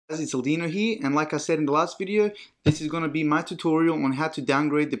It's Aldino here, and like I said in the last video, this is going to be my tutorial on how to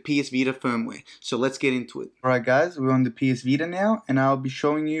downgrade the PS Vita firmware. So let's get into it. Alright guys, we're on the PS Vita now, and I'll be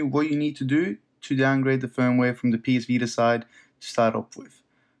showing you what you need to do to downgrade the firmware from the PS Vita side to start off with.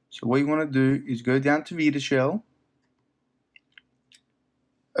 So what you want to do is go down to Vita Shell,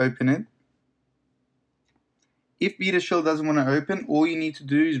 open it. If Vita Shell doesn't want to open, all you need to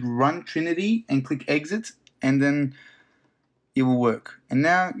do is run Trinity and click exit, and then it will work. And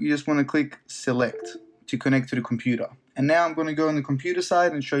now you just want to click select to connect to the computer. And now I'm going to go on the computer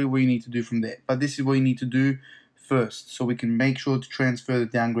side and show you what you need to do from there. But this is what you need to do first, so we can make sure to transfer the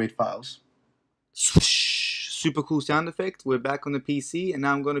downgrade files. Swoosh! Super cool sound effect. We're back on the PC, and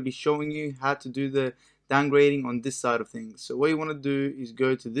now I'm going to be showing you how to do the downgrading on this side of things. So what you want to do is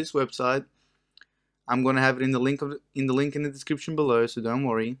go to this website. I'm going to have it in the link in the description below, so don't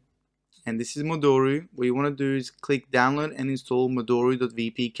worry. And this is Modoru. What you want to do is click download and install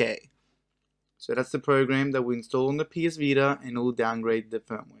modoru.vpk. So that's the program that we install on the PS Vita, and it will downgrade the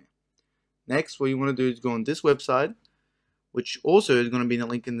firmware. Next, what you want to do is go on this website, which also is going to be in the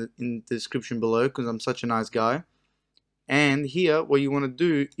link in the description below because I'm such a nice guy. And here, what you want to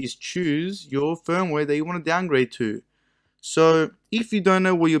do is choose your firmware that you want to downgrade to. So if you don't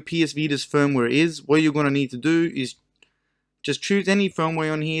know what your PS Vita's firmware is, what you're going to need to do is just choose any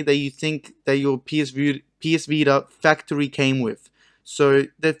firmware on here that you think that your PS Vita factory came with. So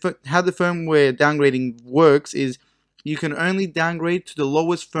how the firmware downgrading works is you can only downgrade to the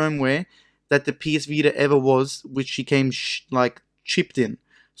lowest firmware that the PS Vita ever was, which she came chipped in.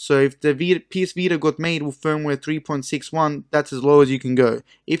 So if the PS Vita got made with firmware 3.61, that's as low as you can go.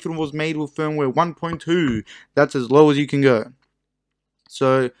 If it was made with firmware 1.2, that's as low as you can go.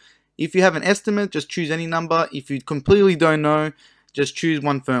 So if you have an estimate, just choose any number. If you completely don't know, just choose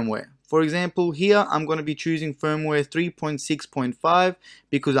one firmware. For example, here I'm going to be choosing firmware 3.6.5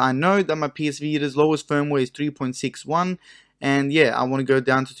 because I know that my PS Vita's lowest firmware is 3.61, and yeah, I want to go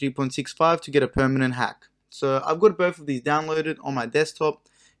down to 3.65 to get a permanent hack. So I've got both of these downloaded on my desktop.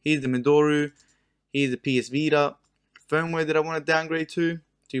 Here's the Modoru, here's the PS Vita firmware that I want to downgrade to,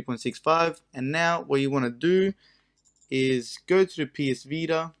 3.65. And now what you want to do is go to the PS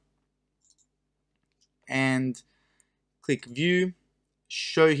Vita and click view,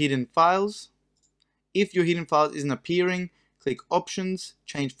 show hidden files. If your hidden files isn't appearing, click options,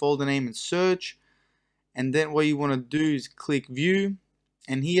 change folder name and search. And then what you want to do is click view,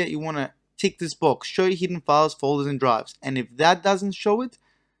 and here you want to tick this box, show hidden files, folders and drives. And if that doesn't show it,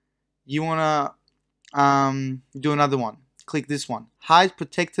 you want to do another one. Click this one, hide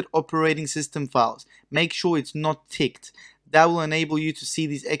protected operating system files. Make sure it's not ticked. That will enable you to see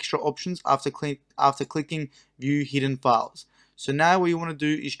these extra options after clicking view hidden files. So now what you want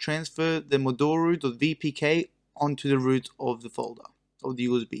to do is transfer the modoru.vpk onto the root of the folder, of the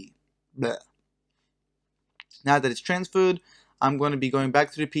USB. Bleh. Now that it's transferred, I'm going to be going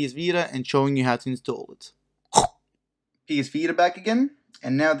back to the PS Vita and showing you how to install it. PS Vita back again,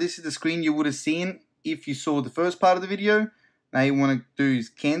 and now this is the screen you would have seen if you saw the first part of the video. Now you want to do is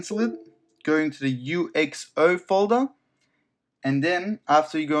cancel it, go into the UXO folder, and then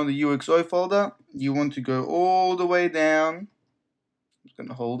after you go in the UXO folder, you want to go all the way down. I'm just going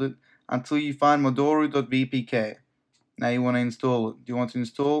to hold it until you find modoru.vpk. Now you want to install it. Do you want to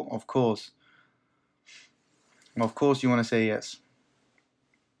install? Of course. Of course you want to say yes.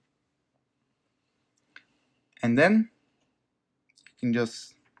 And then you can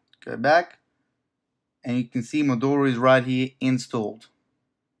just go back and you can see Modoru is right here installed.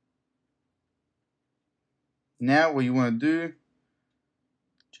 Now what you want to do,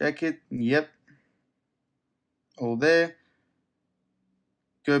 check it, yep, all there.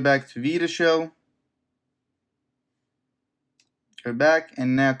 Go back to Vita Shell, go back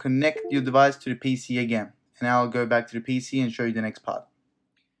and now connect your device to the PC again. And now I'll go back to the PC and show you the next part.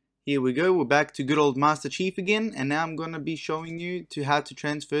 Here we go, we're back to good old Master Chief again, and now I'm going to be showing you how to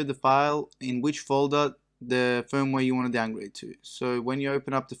transfer the file in which folder the firmware you want to downgrade to. So when you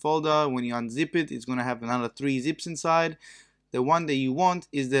open up the folder, when you unzip it, it's going to have another 3 zips inside. The one that you want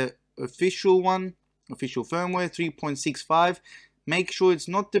is the official one, official firmware 3.65. Make sure it's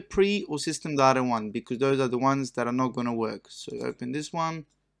not the pre or system data one, because those are the ones that are not going to work. So open this one,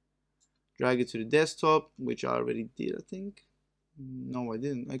 drag it to the desktop, which I already did, I think. No, I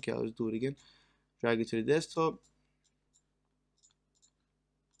didn't. Okay, let's do it again. Drag it to the desktop.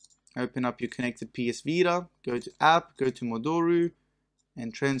 Open up your connected PS Vita, go to app, go to Modoru,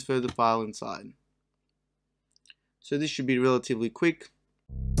 and transfer the file inside. So this should be relatively quick.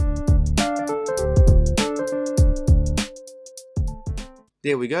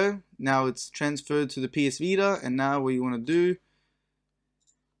 There we go. Now it's transferred to the PS Vita, and now what you want to do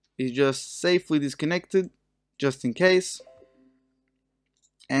is just safely disconnected, just in case,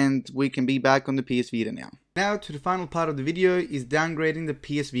 and we can be back on the PS Vita now. Now to the final part of the video is downgrading the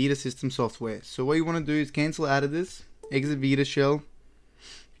PS Vita system software. So what you want to do is cancel out of this, exit Vita shell,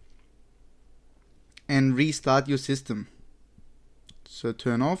 and restart your system. So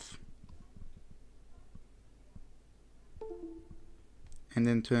turn off, and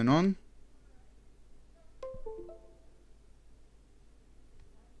then turn on.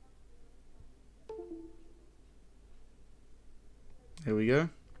 There we go.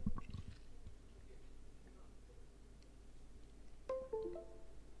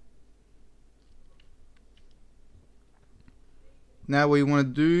 Now what you want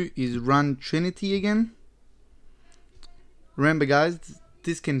to do is run Trinity again. Remember guys,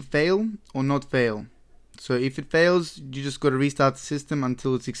 this can fail or not fail. So if it fails, you just got to restart the system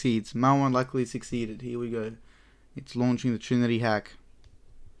until it succeeds. My one luckily succeeded. Here we go. It's launching the Trinity hack.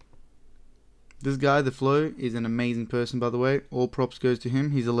 This guy, The Flow, is an amazing person, by the way. All props goes to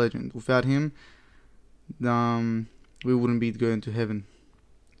him. He's a legend. Without him, we wouldn't be going to heaven.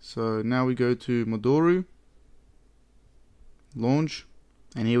 So now we go to Modoru, launch,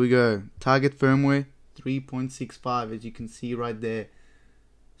 and here we go. Target firmware 3.65, as you can see right there.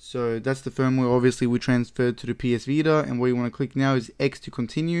 So that's the firmware obviously we transferred to the PS Vita, and what you want to click now is X to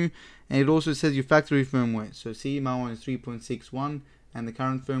continue, and it also says your factory firmware. So see, my one is 3.61 and the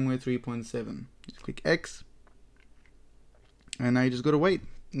current firmware 3.7. Just click X, and now you just got to wait.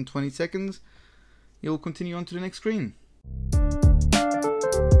 In 20 seconds you'll continue on to the next screen.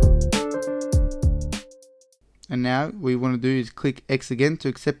 And now what you want to do is click X again to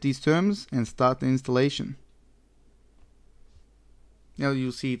accept these terms and start the installation. Now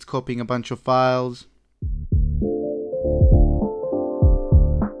you'll see it's copying a bunch of files.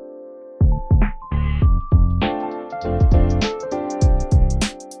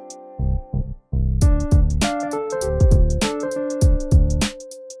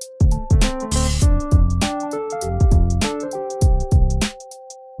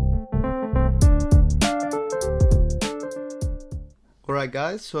 Alright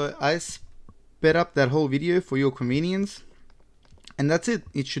guys, so I sped up that whole video for your convenience. And that's it.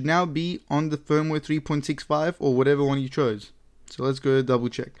 It should now be on the firmware 3.65 or whatever one you chose. So let's go double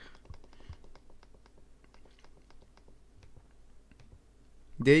check.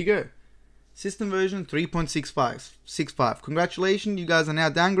 There you go. System version 3.65. Congratulations, you guys are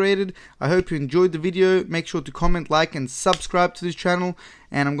now downgraded. I hope you enjoyed the video. Make sure to comment, like, and subscribe to this channel.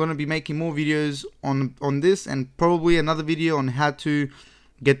 And I'm going to be making more videos on this, and probably another video on how to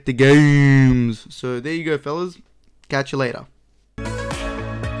get the games. So there you go, fellas. Catch you later.